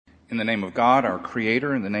In the name of God, our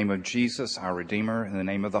Creator, in the name of Jesus, our Redeemer, in the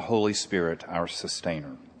name of the Holy Spirit, our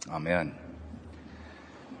Sustainer. Amen.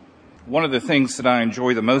 One of the things that I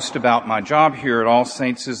enjoy the most about my job here at All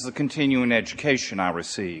Saints is the continuing education I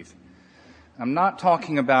receive. I'm not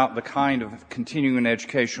talking about the kind of continuing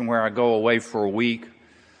education where I go away for a week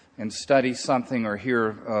and study something or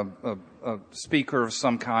hear a speaker of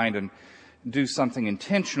some kind and do something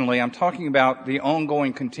intentionally. I'm talking about the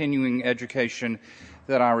ongoing continuing education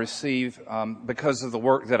that I receive because of the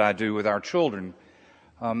work that I do with our children.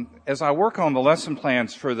 As I work on the lesson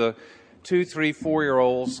plans for the 2, 3,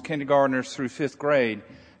 4-year-olds, kindergartners through 5th grade,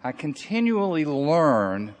 I continually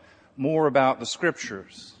learn more about the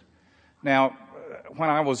Scriptures. Now, when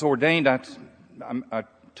I was ordained, I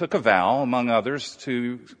took a vow, among others,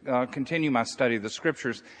 to continue my study of the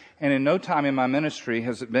Scriptures, and in no time in my ministry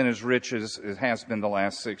has it been as rich as it has been the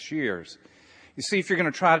last 6 years. You see, if you're going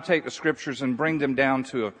to try to take the Scriptures and bring them down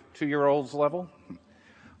to a 2-year-old's level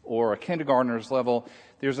or a kindergartner's level,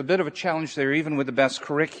 there's a bit of a challenge there, even with the best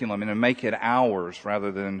curriculum, and to make it ours rather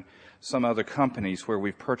than some other companies where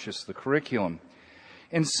we've purchased the curriculum.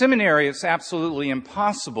 In seminary, it's absolutely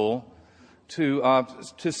impossible to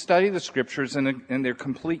study the Scriptures in their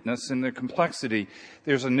completeness and their complexity.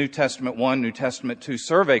 There's a New Testament 1, New Testament 2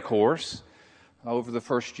 survey course over the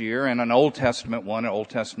first year, and an Old Testament 1, an Old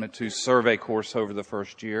Testament 2 survey course over the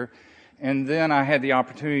first year. And then I had the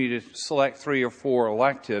opportunity to select 3 or 4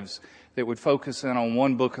 electives that would focus in on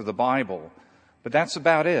one book of the Bible. But that's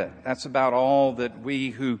about it. That's about all that we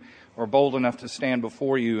who are bold enough to stand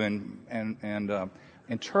before you and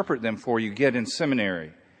interpret them for you get in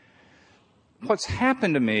seminary. What's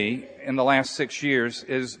happened to me in the last 6 years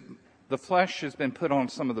is the flesh has been put on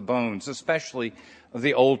some of the bones, especially of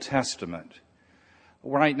the Old Testament.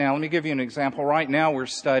 Right now, let me give you an example. Right now we're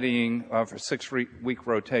studying for a 6-week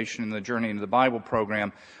rotation in the Journey into the Bible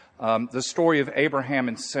program, the story of Abraham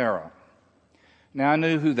and Sarah. Now I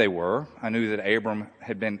knew who they were. I knew that Abraham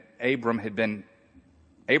had been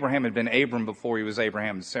Abram before he was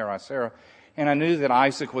Abraham and Sarah. And I knew that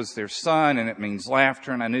Isaac was their son, and it means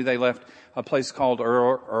laughter. And I knew they left a place called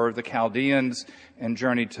Ur of the Chaldeans and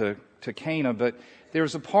journeyed to Canaan. But there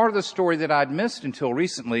was a part of the story that I'd missed until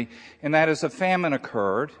recently, and that is a famine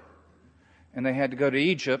occurred, and they had to go to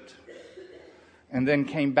Egypt, and then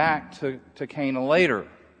came back to Canaan later.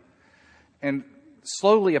 And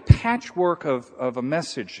slowly a patchwork of a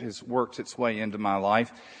message has worked its way into my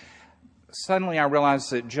life. Suddenly I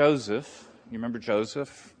realized that Joseph, you remember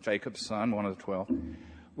Joseph, Jacob's son, one of the 12,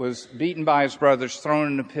 was beaten by his brothers,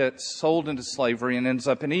 thrown in a pit, sold into slavery, and ends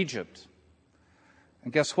up in Egypt.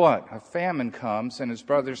 And guess what? A famine comes, and his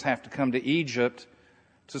brothers have to come to Egypt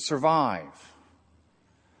to survive.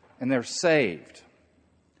 And they're saved.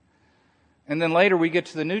 And then later we get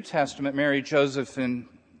to the New Testament, Mary, Joseph, and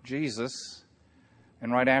Jesus.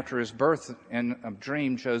 And right after his birth in a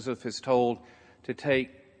dream, Joseph is told to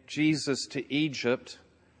take Jesus to Egypt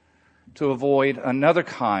to avoid another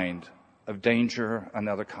kind of danger,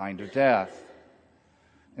 another kind of death.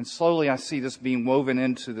 And slowly I see this being woven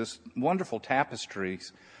into this wonderful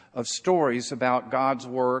tapestries of stories about God's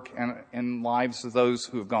work and lives of those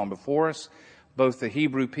who have gone before us, both the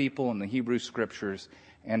Hebrew people and the Hebrew Scriptures,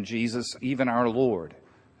 and Jesus, even our Lord,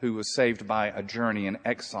 who was saved by a journey in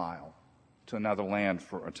exile to another land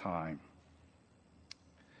for a time.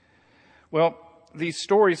 Well, these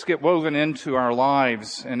stories get woven into our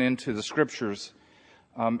lives and into the Scriptures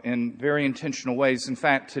in very intentional ways. In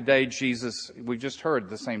fact, today we just heard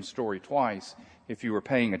the same story twice, if you were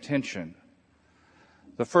paying attention.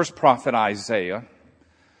 The first prophet, Isaiah,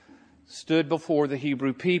 stood before the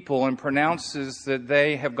Hebrew people and pronounces that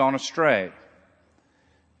they have gone astray.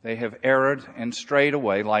 They have erred and strayed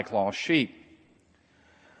away like lost sheep.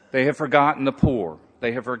 They have forgotten the poor.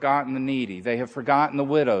 They have forgotten the needy. They have forgotten the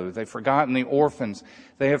widow. They've forgotten the orphans.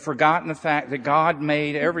 They have forgotten the fact that God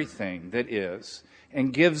made everything that is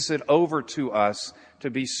and gives it over to us to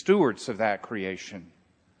be stewards of that creation.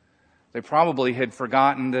 They probably had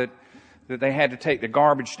forgotten that they had to take the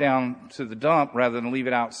garbage down to the dump rather than leave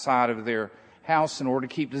it outside of their house in order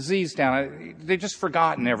to keep disease down. They've just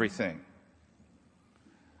forgotten everything.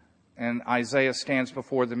 And Isaiah stands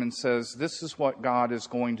before them and says, this is what God is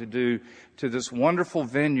going to do to this wonderful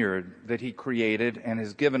vineyard that He created and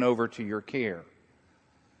has given over to your care.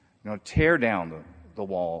 Tear down the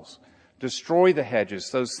walls. Destroy the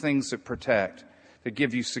hedges, those things that protect, that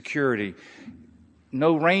give you security.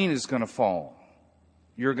 No rain is going to fall.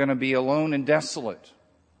 You're going to be alone and desolate,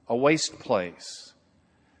 a waste place.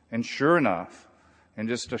 And sure enough, in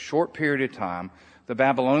just a short period of time, the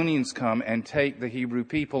Babylonians come and take the Hebrew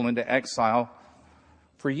people into exile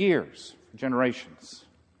for years, for generations.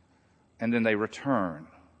 and then they return.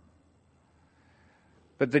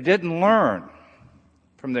 But they didn't learn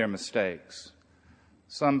from their mistakes.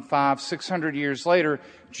 Some 500-600 years later,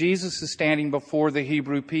 Jesus is standing before the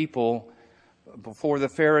Hebrew people, before the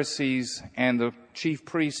Pharisees and the chief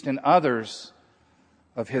priest and others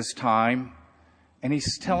of his time, and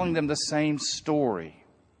he's telling them the same story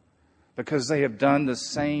because they have done the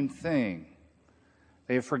same thing.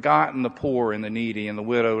 They have forgotten the poor and the needy and the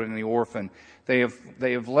widow and the orphan. They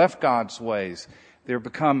have left God's ways. They have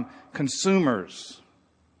become consumers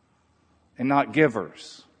and not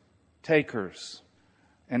givers, takers,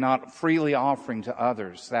 and not freely offering to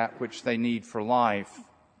others that which they need for life.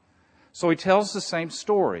 So he tells the same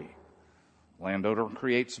story. Landowner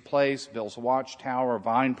creates a place, builds a watchtower, a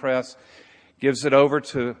vine press, gives it over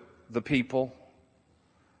to the people,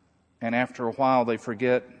 and after a while they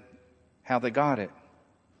forget how they got it.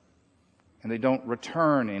 And they don't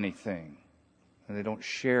return anything, and they don't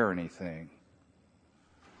share anything.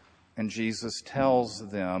 And Jesus tells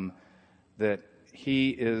them that he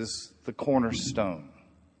is the cornerstone,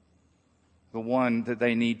 the one that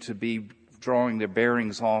they need to be drawing their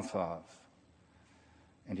bearings off of.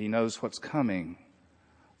 And he knows what's coming.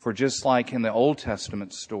 For just like in the Old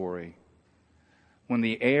Testament story, when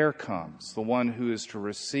the heir comes, the one who is to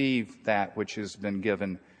receive that which has been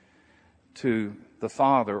given to the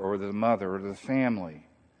father or the mother or the family,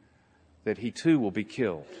 that he too will be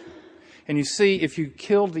killed. And you see, if you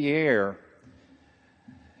killed the heir,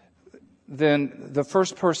 then the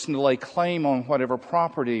first person to lay claim on whatever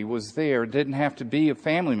property was there didn't have to be a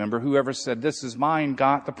family member. Whoever said, "This is mine,"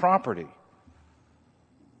 got the property.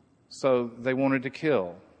 So they wanted to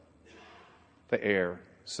kill the heir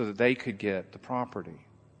so that they could get the property.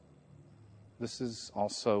 This is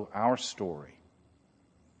also our story.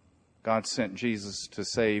 God sent Jesus to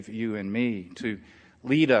save you and me, to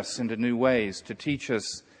lead us into new ways, to teach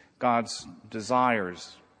us God's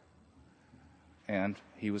desires. And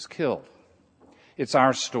he was killed. It's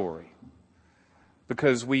our story.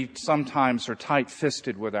 Because we sometimes are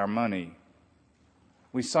tight-fisted with our money.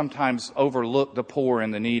 We sometimes overlook the poor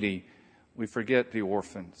and the needy. We forget the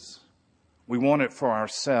orphans. We want it for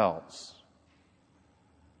ourselves.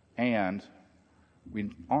 And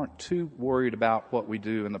we aren't too worried about what we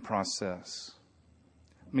do in the process.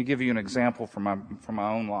 Let me give you an example from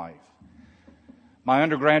my own life. My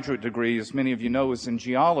undergraduate degree, as many of you know, is in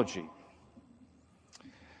geology.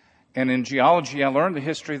 And in geology, I learned the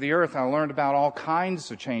history of the earth. I learned about all kinds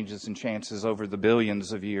of changes and chances over the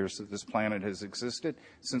billions of years that this planet has existed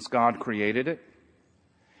since God created it.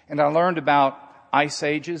 And I learned about ice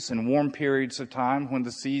ages and warm periods of time when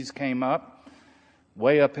the seas came up,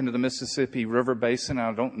 way up into the Mississippi River Basin.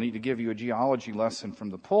 I don't need to give you a geology lesson from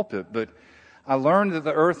the pulpit, but I learned that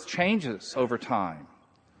the earth changes over time.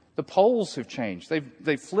 The poles have changed.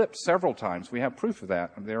 They've flipped several times. We have proof of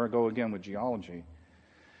that. There I go again with geology.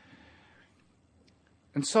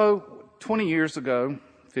 And so 20 years ago,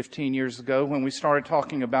 15 years ago, when we started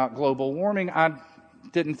talking about global warming, I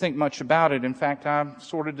didn't think much about it. In fact, I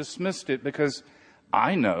sort of dismissed it because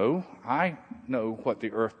I know what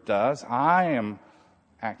the earth does. I am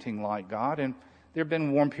acting like God, and there have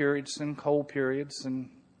been warm periods and cold periods and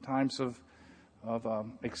times of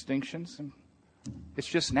extinctions, and it's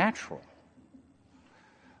just natural.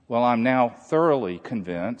 Well, I'm now thoroughly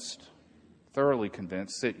convinced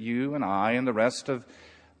that you and I and the rest of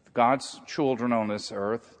God's children on this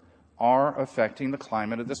earth are affecting the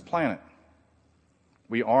climate of this planet.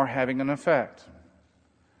 We are having an effect.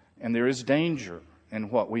 And there is danger in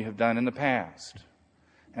what we have done in the past.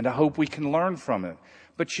 And I hope we can learn from it.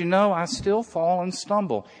 But you know, I still fall and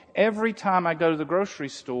stumble. Every time I go to the grocery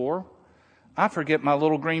store, I forget my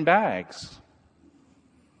little green bags.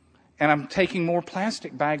 And I'm taking more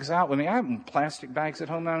plastic bags out with me. I have plastic bags at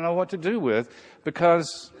home that I don't know what to do with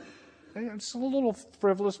because it's a little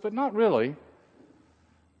frivolous, but not really.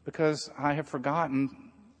 Because I have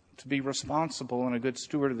forgotten to be responsible and a good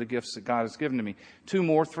steward of the gifts that God has given to me. 2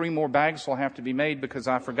 more, 3 more bags will have to be made because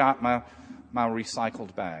I forgot my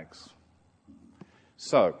recycled bags.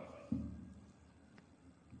 So,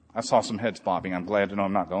 I saw some heads bobbing. I'm glad to know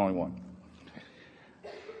I'm not the only one.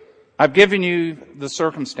 I've given you the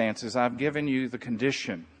circumstances. I've given you the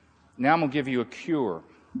condition. Now I'm going to give you a cure,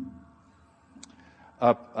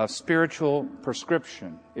 a spiritual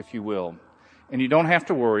prescription, if you will. And you don't have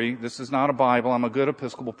to worry. This is not a Bible. I'm a good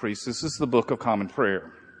Episcopal priest. This is the Book of Common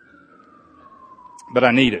Prayer. But I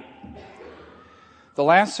need it. The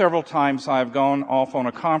last several times I've gone off on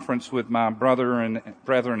a conference with my brethren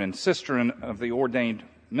and sister of the ordained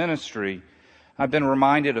ministry, I've been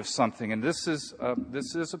reminded of something, and this is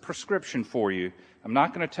a prescription for you. I'm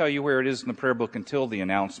not going to tell you where it is in the prayer book until the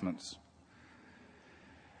announcements.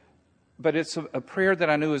 But it's a prayer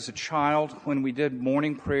that I knew as a child when we did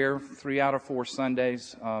morning prayer 3 out of 4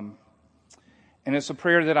 Sundays. And it's a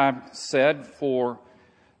prayer that I've said for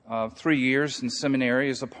 3 years in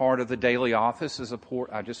seminary as a part of the daily office,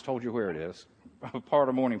 I just told you where it is, a part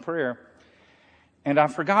of morning prayer. And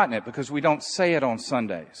I've forgotten it because we don't say it on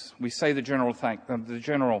Sundays. We say the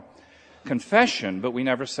general confession, but we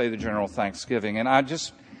never say the general thanksgiving. And I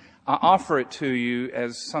offer it to you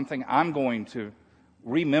as something I'm going to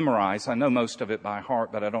rememorize. I know most of it by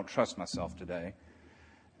heart, but I don't trust myself today.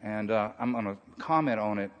 And I'm going to comment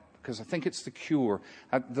on it because I think it's the cure.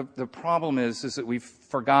 The problem is that we've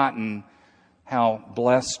forgotten how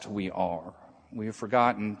blessed we are. We have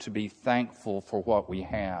forgotten to be thankful for what we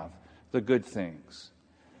have, the good things,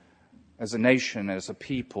 as a nation, as a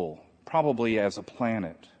people, probably as a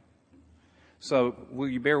planet. So will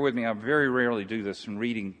you bear with me? I very rarely do this in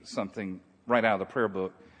reading something right out of the prayer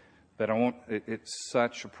book, but it's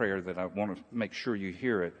such a prayer that I want to make sure you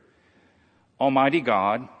hear it. Almighty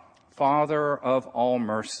God, Father of all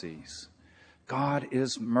mercies, God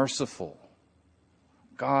is merciful.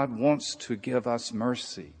 God wants to give us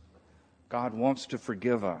mercy. God wants to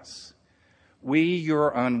forgive us. We, your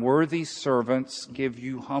unworthy servants, give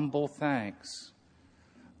you humble thanks.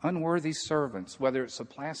 Unworthy servants, whether it's a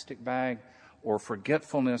plastic bag or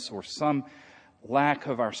forgetfulness or some lack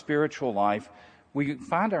of our spiritual life, we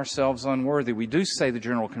find ourselves unworthy. We do say the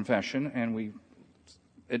general confession, and we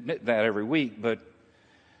admit that every week, but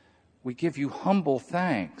we give you humble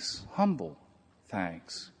thanks. Humble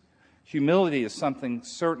thanks. Humility is something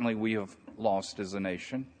certainly we have lost as a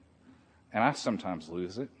nation, and I sometimes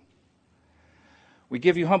lose it. We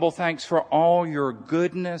give you humble thanks for all your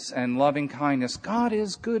goodness and loving kindness. God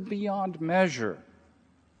is good beyond measure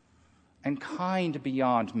and kind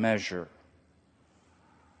beyond measure.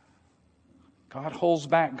 God holds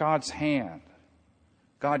back God's hand.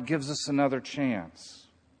 God gives us another chance.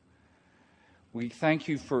 We thank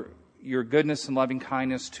you for your goodness and loving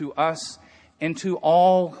kindness to us and to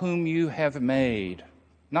all whom you have made.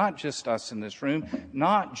 Not just us in this room,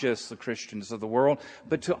 not just the Christians of the world,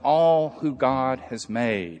 but to all who God has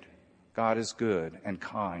made. God is good and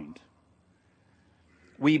kind.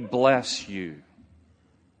 We bless you.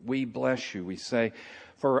 We bless you. We say,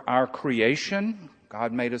 for our creation,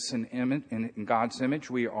 God made us in God's image.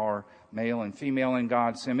 We are male and female in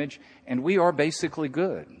God's image, and we are basically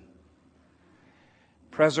good.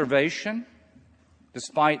 Preservation,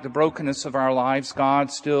 despite the brokenness of our lives, God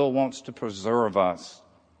still wants to preserve us,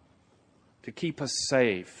 to keep us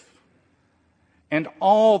safe, and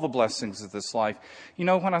all the blessings of this life. You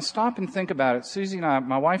know, when I stop and think about it, Susie and I,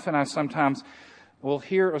 my wife and I, sometimes will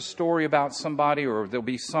hear a story about somebody, or there'll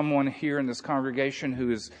be someone here in this congregation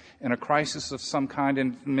who is in a crisis of some kind,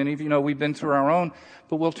 and many of you know we've been through our own,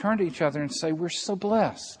 but we'll turn to each other and say, we're so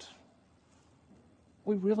blessed.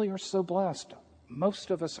 We really are so blessed.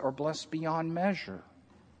 Most of us are blessed beyond measure.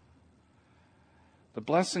 The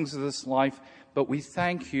blessings of this life, but we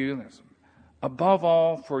thank you above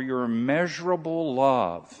all for your immeasurable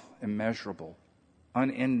love, immeasurable,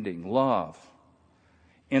 unending love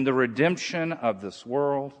in the redemption of this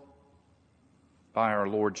world by our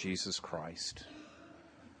Lord Jesus Christ.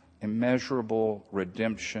 Immeasurable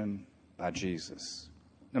redemption by Jesus.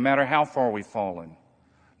 No matter how far we've fallen,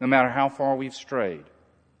 no matter how far we've strayed,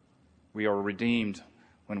 we are redeemed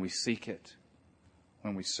when we seek it,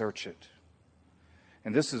 when we search it.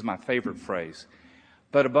 And this is my favorite phrase.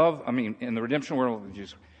 But in the redemption world of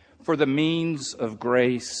Jesus, for the means of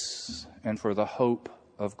grace and for the hope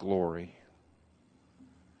of glory.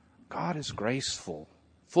 God is graceful,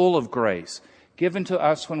 full of grace, given to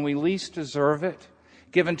us when we least deserve it,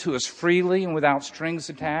 given to us freely and without strings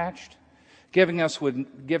attached, giving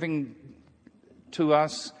to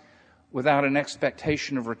us without an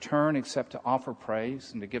expectation of return except to offer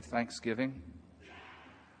praise and to give thanksgiving.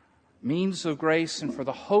 Means of grace and for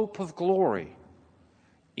the hope of glory.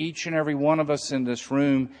 Each and every one of us in this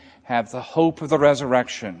room have the hope of the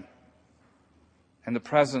resurrection and the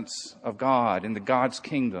presence of God in the God's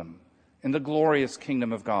kingdom, in the glorious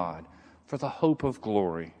kingdom of God, for the hope of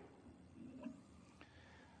glory.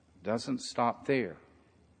 Doesn't stop there.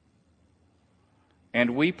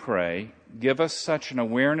 And we pray, give us such an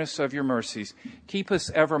awareness of your mercies. Keep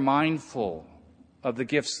us ever mindful of the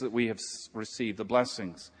gifts that we have received, the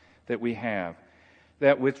blessings that we have,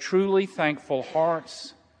 that with truly thankful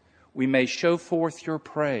hearts we may show forth your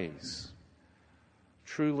praise.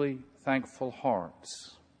 Truly thankful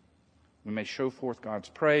hearts. We may show forth God's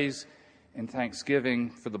praise and thanksgiving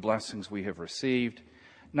for the blessings we have received,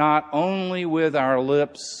 not only with our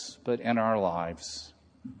lips, but in our lives.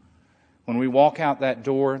 When we walk out that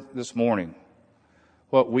door this morning,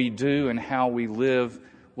 What we do and how we live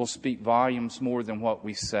will speak volumes more than what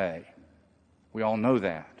we say. We all know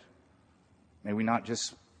that. May we not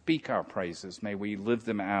just speak our praises, may we live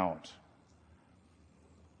them out.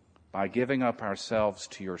 By giving up ourselves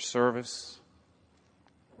to your service,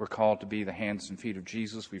 we're called to be the hands and feet of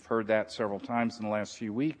Jesus. We've heard that several times in the last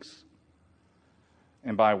few weeks.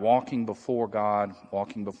 And by walking before God,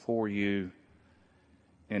 walking before you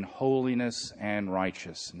in holiness and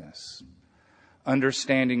righteousness,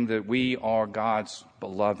 understanding that we are God's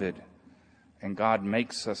beloved and God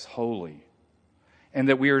makes us holy, and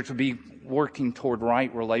that we are to be working toward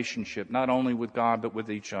right relationship, not only with God but with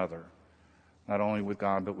each other, not only with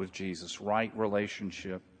God but with Jesus, right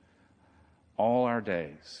relationship all our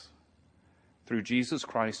days. Through Jesus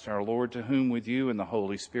Christ our Lord, to whom with you and the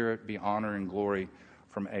Holy Spirit be honor and glory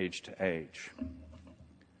from age to age.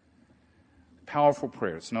 Powerful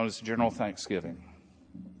prayer. It's known as General Thanksgiving.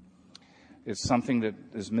 It's something that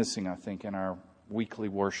is missing, I think, in our weekly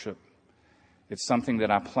worship. It's something that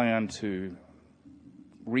I plan to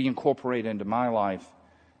reincorporate into my life,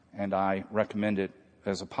 and I recommend it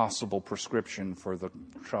as a possible prescription for the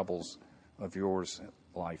troubles of yours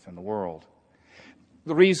life in the world.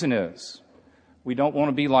 The reason is we don't want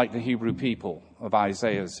to be like the Hebrew people of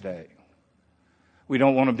Isaiah's day. We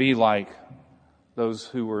don't want to be like those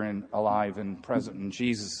who were alive and present in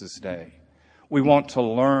Jesus' day. We want to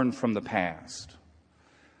learn from the past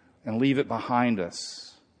and leave it behind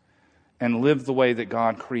us and live the way that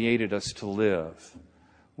God created us to live,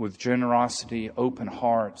 with generosity, open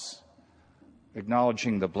hearts,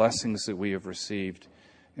 acknowledging the blessings that we have received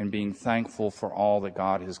and being thankful for all that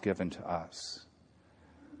God has given to us.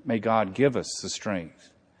 May God give us the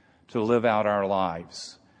strength to live out our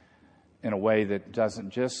lives in a way that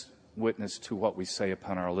doesn't just witness to what we say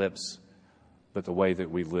upon our lips, but the way that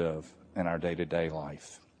we live in our day-to-day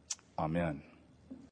life. Amen.